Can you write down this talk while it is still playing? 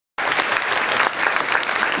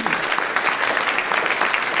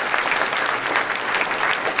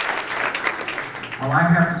Well, I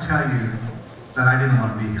have to tell you that I didn't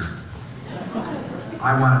want to be here.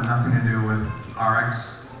 I wanted nothing to do with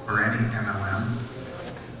Ariix or any MLM.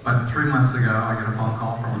 But 3 months ago, I get a phone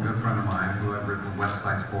call from a good friend of mine who I've written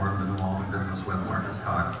websites for and been involved in business with, Marcus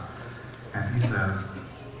Cox. And he says,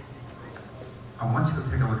 I want you to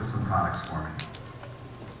take a look at some products for me.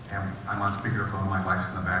 And I'm on speakerphone, my wife's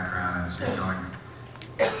in the background, and she's going,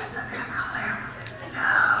 it's an MLM. No.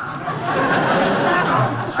 So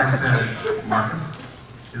I said, Marcus,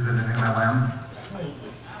 is it an MLM?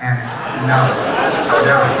 And no.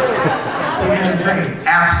 He didn't say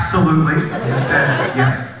absolutely. He said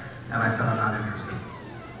yes. And I said, I'm not interested.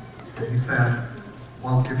 And he said,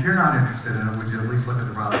 well, if you're not interested in it, would you at least look at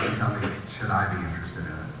the product and tell me, should I be interested in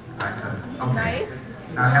it? And I said, okay. Nice.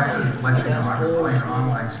 Now I have to let you know, I was playing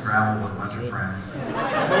online Scrabble with a bunch of friends.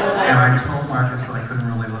 And I told Marcus that I couldn't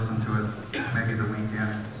really listen to it maybe the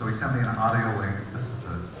weekend. So he sent me an audio link. This is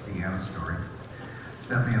a Deanna story.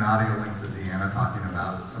 Sent me an audio link to Deanna talking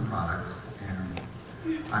about some products. And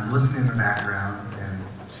I'm listening in the background, and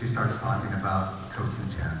she starts talking about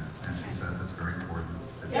CoQ10. And she says it's very important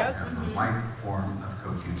that you have the right form of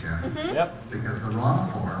CoQ10. Because the wrong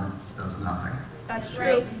form does nothing. That's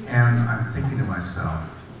true. And I'm thinking to myself,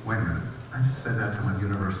 wait a minute, I just said that to my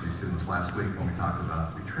university students last week when we talked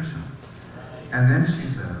about nutrition. And then she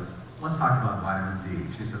says, let's talk about vitamin D.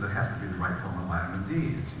 She says it has to be the right form of vitamin D.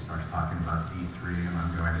 And she starts talking about D3, and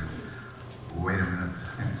I'm going, wait a minute.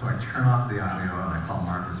 And so I turn off the audio, and I call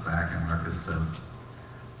Marcus back, and Marcus says,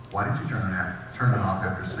 why did you turn it off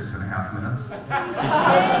after 6.5 minutes?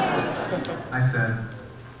 I said,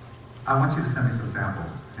 I want you to send me some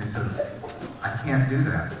samples. And he says, I can't do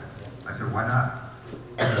that. I said, why not?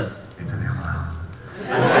 He said, it's an MLM.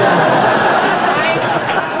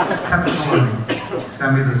 Kept going,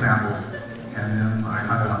 send me the samples, and then I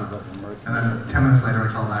hung up. And then 10 minutes later, I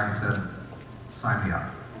called back and said, sign me up.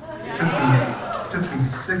 It took me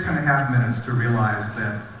 6.5 minutes to realize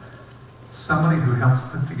that somebody who helps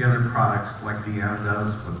put together products like Deanna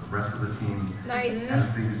does with the rest of the team, and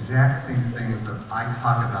it's the exact same things that I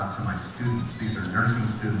talk about to my students. These are nursing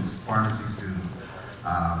students, pharmacy students,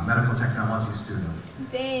 medical technology students.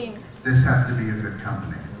 Dang. This has to be a good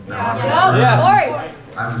company. Now,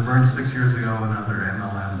 I was burned 6 years ago in another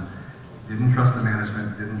MLM. Didn't trust the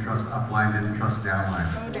management, didn't trust upline, didn't trust downline.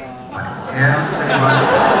 But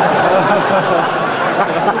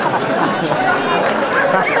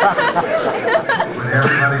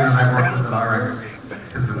everybody that I worked with at Ariix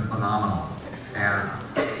has been phenomenal. And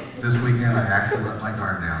this weekend I actually let my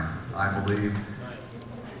guard down. I believe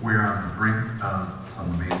we're on the brink of some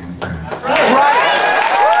amazing things.